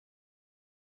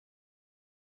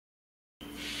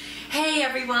Hi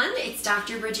everyone, it's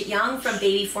Dr. Bridget Young from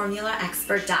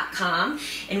babyformulaexpert.com,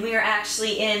 and we are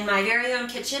actually in my very own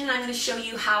kitchen, and I'm going to show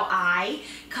you how I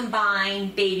combine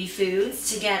baby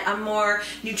foods to get a more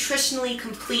nutritionally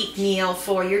complete meal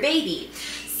for your baby.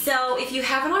 So if you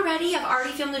haven't already, I've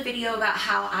already filmed a video about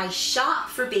how I shop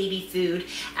for baby food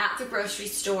at the grocery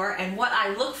store and what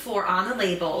I look for on the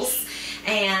labels.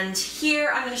 And here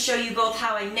I'm going to show you both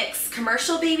how I mix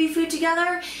commercial baby food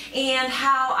together and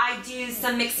how I do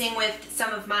some mixing with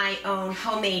some of my own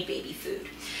homemade baby food.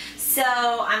 So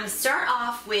I'm going to start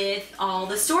off with all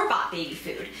the store-bought baby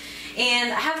food.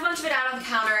 And I have a bunch of it out on the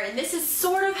counter, and this is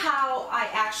sort of how I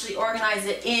actually organize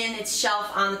it in its shelf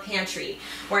on the pantry,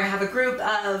 where I have a group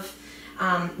of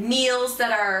meals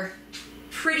that are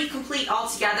pretty complete all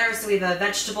together. So we have a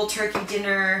vegetable turkey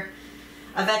dinner,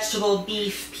 a vegetable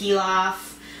beef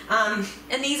pilaf,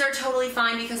 and these are totally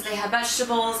fine because they have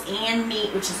vegetables and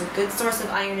meat, which is a good source of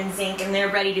iron and zinc, and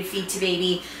they're ready to feed to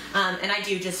baby, and I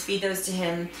do just feed those to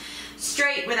him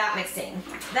straight without mixing.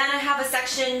 Then I have a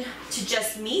section to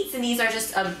just meats, and these are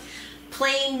just a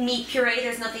plain meat puree.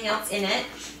 There's nothing else in it.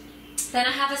 Then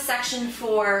I have a section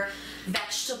for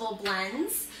vegetable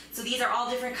blends. So these are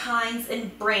all different kinds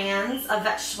and brands of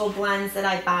vegetable blends that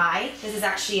I buy. This is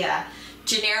actually a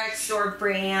generic store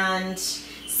brand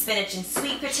spinach and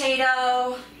sweet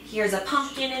potato. Here's a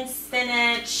pumpkin and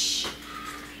spinach,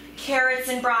 carrots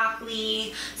and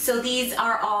broccoli. So these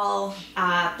are all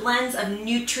blends of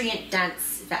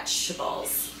nutrient-dense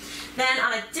vegetables. Then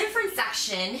on a different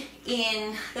section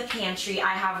in the pantry,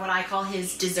 I have what I call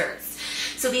his desserts.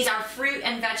 So these are fruit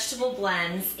and vegetable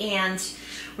blends, and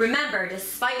remember,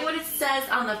 despite what it says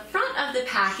on the front of the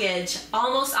package,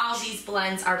 almost all of these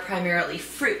blends are primarily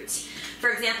fruit. For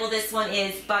example, this one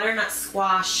is butternut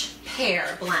squash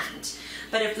pear blend.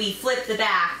 But if we flip the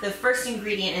back, the first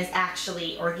ingredient is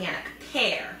actually organic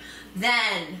pear,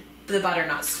 then the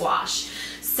butternut squash.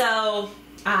 So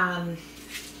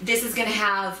this is going to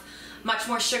have much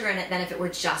more sugar in it than if it were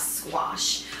just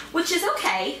squash, which is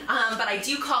okay, but I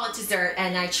do call it dessert,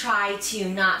 and I try to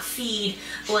not feed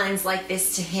blends like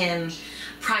this to him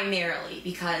primarily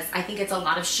because I think it's a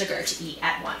lot of sugar to eat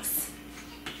at once.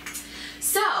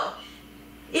 So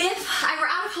if I were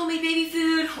out of homemade baby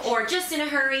food, or just in a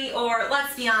hurry, or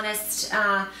let's be honest,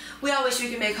 we all wish we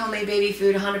could make homemade baby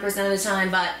food 100% of the time,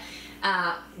 but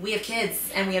we have kids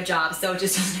and we have jobs, so it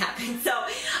just doesn't happen. So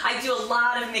I do a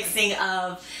lot of mixing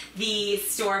of the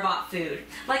store-bought food.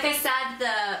 Like I said,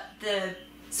 the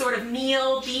sort of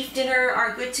meal, beef dinner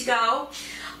are good to go.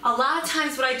 A lot of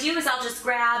times what I do is I'll just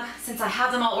grab, since I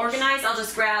have them all organized, I'll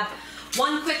just grab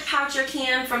one quick pouch or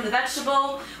can from the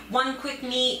vegetable, one quick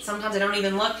meat, sometimes I don't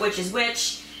even look which is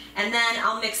which, and then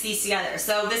I'll mix these together.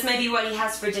 So this may be what he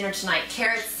has for dinner tonight,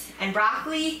 carrots and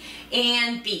broccoli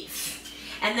and beef.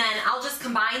 And then I'll just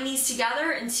combine these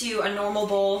together into a normal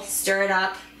bowl, stir it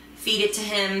up, feed it to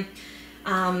him.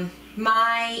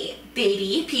 My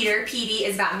baby, Peter, Petey,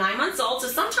 is about 9 months old, so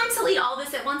sometimes he'll eat all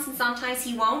this at once and sometimes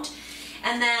he won't.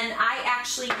 And then I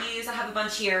actually use, I have a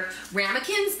bunch here,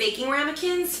 ramekins, baking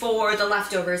ramekins for the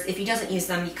leftovers if he doesn't use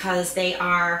them, because they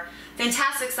are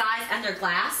fantastic size and they're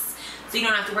glass, so you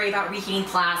don't have to worry about reheating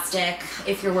plastic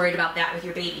if you're worried about that with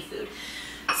your baby food.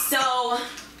 So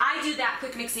I do that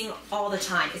quick mixing all the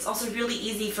time. It's also really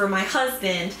easy for my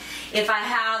husband if I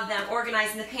have them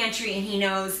organized in the pantry and he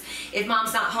knows if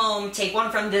mom's not home, take one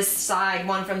from this side,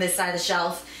 one from this side of the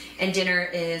shelf, and dinner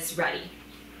is ready.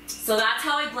 So that's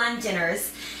how I blend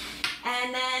dinners.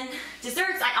 And then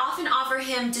desserts, I often offer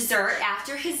him dessert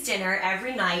after his dinner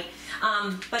every night,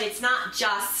 but it's not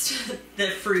just the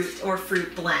fruit or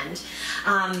fruit blend.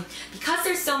 Because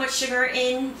there's so much sugar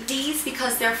in these,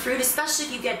 because they're fruit, especially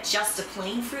if you get just a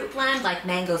plain fruit blend like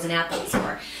mangoes and apples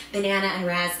or banana and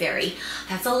raspberry,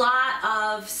 that's a lot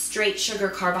of straight sugar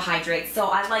carbohydrates. So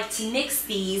I like to mix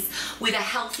these with a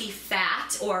healthy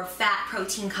fat or fat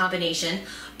protein combination,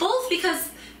 both because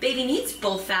baby needs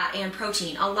both fat and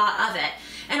protein, a lot of it.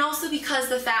 And also because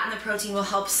the fat and the protein will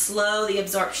help slow the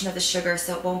absorption of the sugar,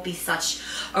 so it won't be such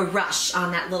a rush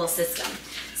on that little system.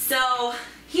 So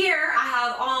here I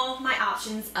have all my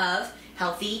options of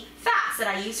healthy fats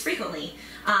that I use frequently.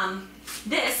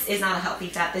 This is not a healthy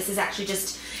fat. This is actually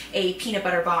just a peanut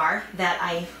butter bar that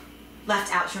I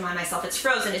left out to remind myself it's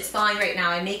frozen. It's thawing right now.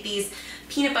 I make these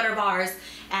peanut butter bars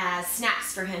as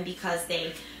snacks for him because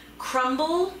they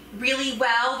crumble really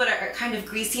well but are kind of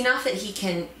greasy enough that he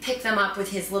can pick them up with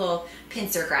his little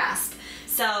pincer grasp.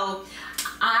 So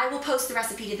I will post the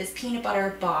recipe to this peanut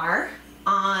butter bar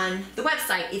on the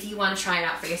website if you want to try it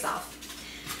out for yourself.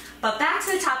 But back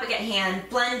to the topic at hand,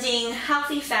 blending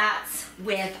healthy fats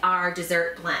with our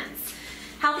dessert blends.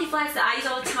 Healthy fats that I use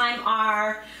all the time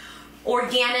are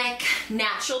organic,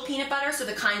 natural peanut butter, so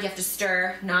the kind you have to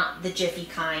stir, not the Jiffy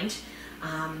kind.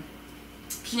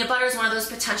 Peanut butter is one of those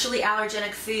potentially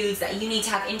allergenic foods that you need to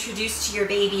have introduced to your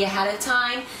baby ahead of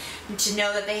time to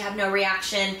know that they have no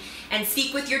reaction, and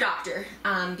speak with your doctor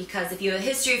because if you have a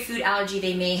history of food allergy,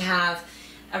 they may have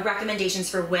recommendations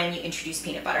for when you introduce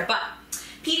peanut butter. But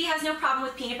PD has no problem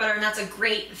with peanut butter, and that's a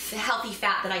great healthy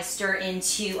fat that I stir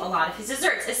into a lot of his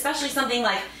desserts, especially something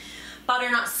like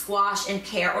butternut squash and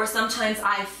pear, or sometimes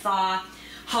I thaw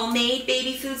homemade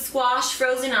baby food squash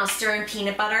frozen and I'll stir in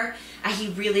peanut butter. He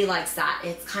really likes that.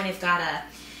 It's kind of got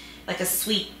a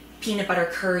sweet peanut butter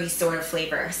curry sort of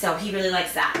flavor, so he really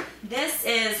likes that. This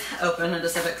is open, I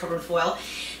just have it covered in foil.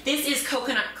 This is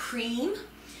coconut cream.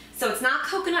 So it's not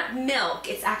coconut milk.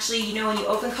 It's actually, you know, when you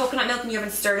open coconut milk and you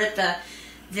haven't stirred it,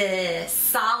 the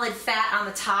solid fat on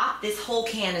the top, this whole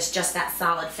can is just that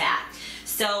solid fat.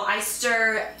 So I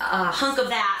stir a hunk of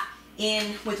that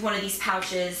in with one of these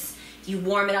pouches. You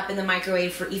warm it up in the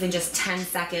microwave for even just 10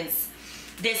 seconds.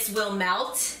 This will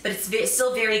melt, but it's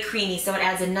still very creamy, so it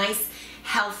adds a nice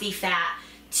healthy fat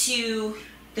to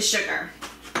the sugar.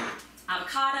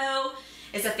 Avocado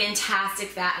is a fantastic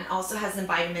fat and also has some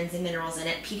vitamins and minerals in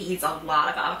it. PD eats a lot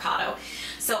of avocado.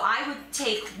 So I would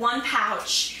take one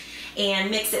pouch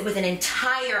and mix it with an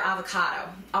entire avocado,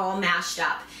 all mashed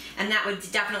up. And that would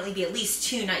definitely be at least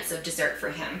 2 nights of dessert for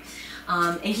him.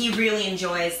 And he really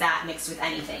enjoys that mixed with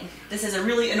anything. This is a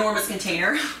really enormous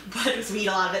container, but we eat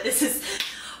a lot of it. This is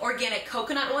organic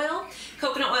coconut oil.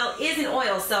 Coconut oil is an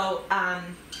oil, so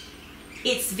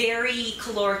it's very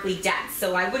calorically dense.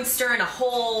 So I wouldn't stir in a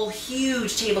whole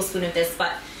huge tablespoon of this,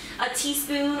 but a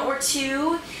teaspoon or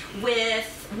 2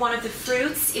 with one of the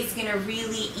fruits is going to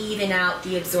really even out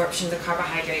the absorption of the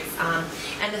carbohydrates.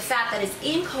 And the fat that is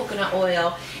in coconut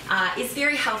oil is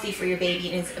very healthy for your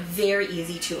baby and is very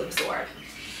easy to absorb.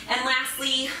 And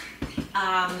lastly,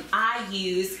 I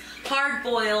use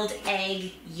hard-boiled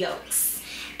egg yolks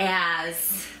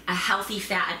as a healthy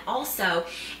fat, and also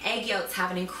egg yolks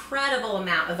have an incredible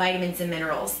amount of vitamins and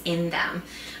minerals in them.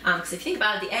 Because if you think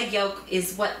about it, the egg yolk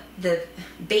is what the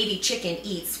baby chicken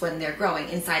eats when they're growing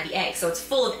inside the egg. So it's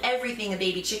full of everything a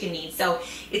baby chicken needs. So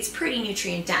it's pretty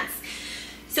nutrient dense.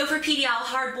 So for PD, I'll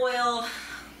hard boil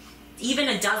even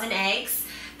a dozen eggs,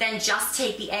 then just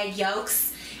take the egg yolks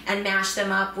and mash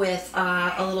them up with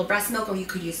a little breast milk, or you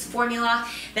could use formula.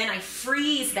 Then I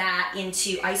freeze that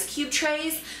into ice cube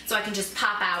trays so I can just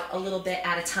pop out a little bit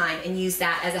at a time and use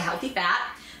that as a healthy fat.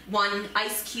 1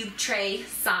 ice cube tray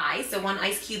size, so 1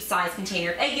 ice cube size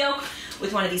container of egg yolk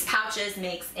with one of these pouches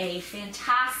makes a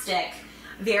fantastic,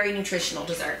 very nutritional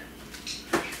dessert.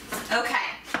 Okay,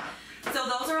 so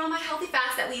those are all my healthy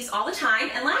fats that we use all the time.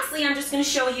 And lastly, I'm just going to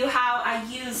show you how I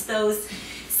use those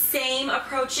same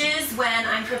approaches when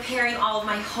I'm preparing all of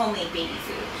my homemade baby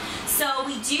food. So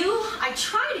I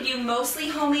try to do mostly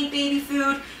homemade baby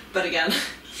food, but again,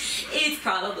 it's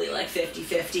probably like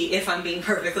 50-50 if I'm being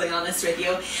perfectly honest with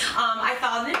you. I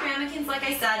thaw them in ramekins, like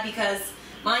I said, because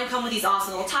mine come with these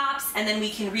awesome little tops, and then we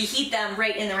can reheat them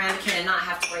right in the ramekin and not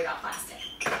have to worry about plastic.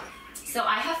 So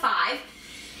I have 5.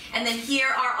 And then here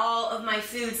are all of my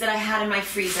foods that I had in my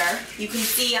freezer. You can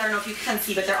see, I don't know if you can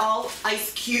see, but they're all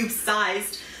ice cube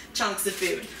sized chunks of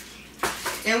food.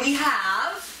 And we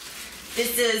have,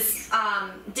 this is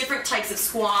different types of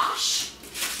squash,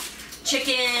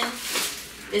 chicken,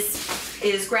 this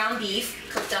is ground beef,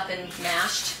 cooked up and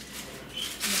mashed.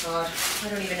 Oh my god, I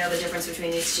don't even know the difference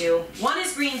between these two. One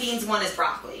is green beans, one is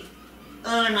broccoli.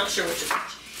 I'm not sure which is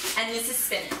which. And this is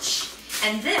spinach.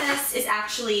 And this is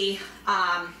actually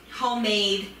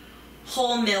homemade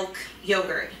whole milk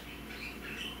yogurt.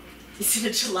 It's in a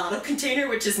gelato container,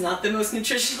 which is not the most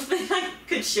nutritional thing I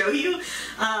could show you.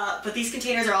 But these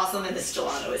containers are awesome, and this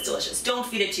gelato is delicious. Don't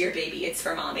feed it to your baby, it's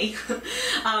for mommy.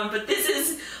 But this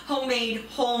is homemade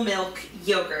whole milk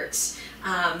yogurt.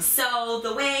 So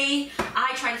the way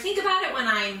I try to think about it when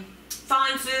I'm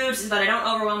thawing foods, but I don't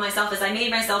overwhelm myself, is I made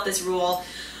myself this rule: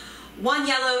 1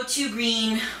 yellow, 2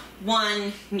 green,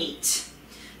 1 meat.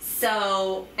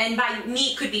 So, and by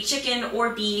meat could be chicken or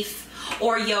beef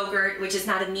or yogurt, which is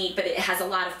not a meat, but it has a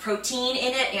lot of protein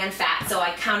in it and fat, so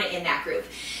I count it in that group.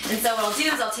 And so what I'll do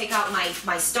is I'll take out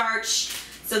my starch.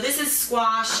 So this is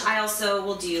squash. I also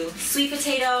will do sweet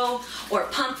potato or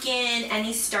pumpkin,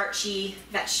 any starchy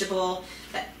vegetable,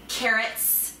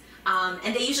 carrots,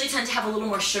 and they usually tend to have a little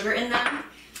more sugar in them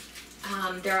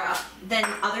than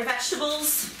other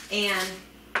vegetables, and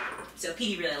so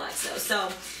PD really likes those. So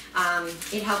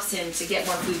it helps him to get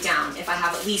more food down if I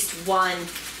have at least 1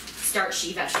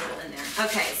 starchy vegetable in there.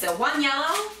 Okay, so 1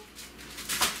 yellow,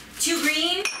 2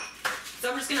 green. So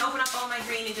I'm just gonna open up all my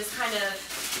green and just kind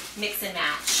of mix and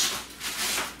match.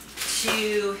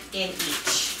 2 in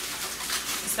each.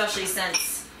 Especially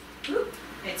since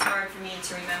it's hard for me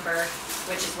to remember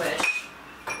which is which.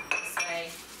 This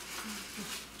way.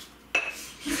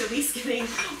 He's at least getting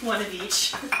 1 of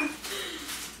each.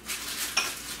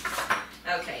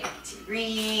 Okay, 2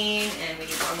 green, and we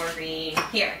need 1 more green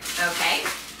here. Okay.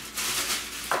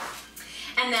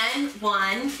 And then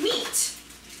 1 meat,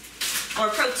 or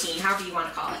protein, however you want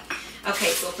to call it.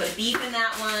 Okay, so we'll put a beef in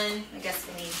that one. I guess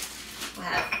we'll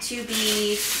have 2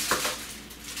 beef,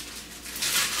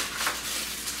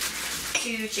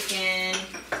 2 chicken,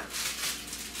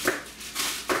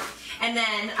 and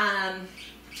then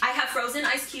I have frozen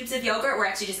ice cubes of yogurt. We're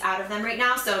actually just out of them right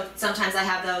now, so sometimes I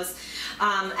have those.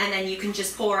 And then you can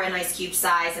just pour an ice cube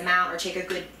size amount or take a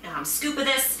good scoop of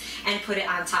this and put it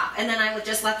on top. And then I would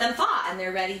just let them thaw and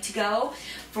they're ready to go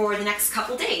for the next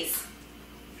couple days.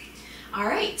 All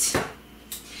right.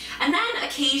 And then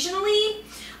occasionally,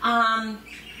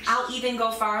 I'll even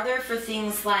go farther for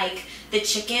things like the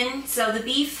chicken. So the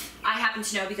beef, I happen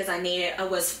to know because I made it,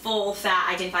 was full fat.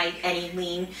 I didn't buy any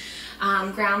lean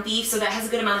ground beef, so that has a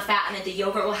good amount of fat in it. The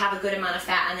yogurt will have a good amount of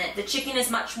fat in it. The chicken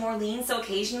is much more lean, so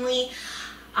occasionally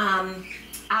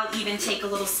I'll even take a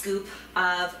little scoop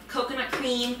of coconut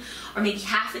cream or maybe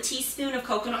half a teaspoon of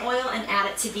coconut oil and add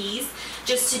it to these,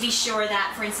 just to be sure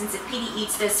that, for instance, if Petey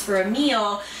eats this for a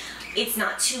meal, it's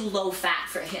not too low fat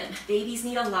for him. Babies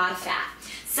need a lot of fat.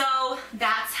 So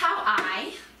that's how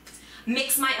I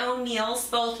mix my own meals,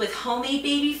 both with homemade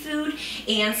baby food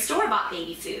and store-bought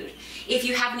baby food. If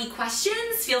you have any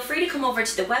questions, feel free to come over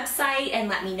to the website and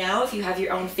let me know. If you have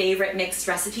your own favorite mixed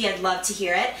recipe, I'd love to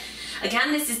hear it.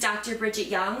 Again, this is Dr. Bridget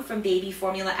Young from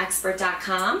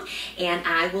babyformulaexpert.com, and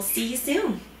I will see you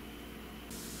soon.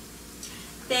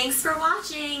 Thanks for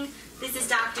watching. This is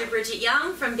Dr. Bridget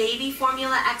Young from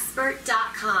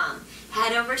babyformulaexpert.com.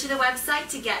 Head over to the website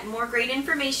to get more great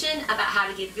information about how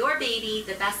to give your baby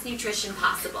the best nutrition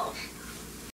possible.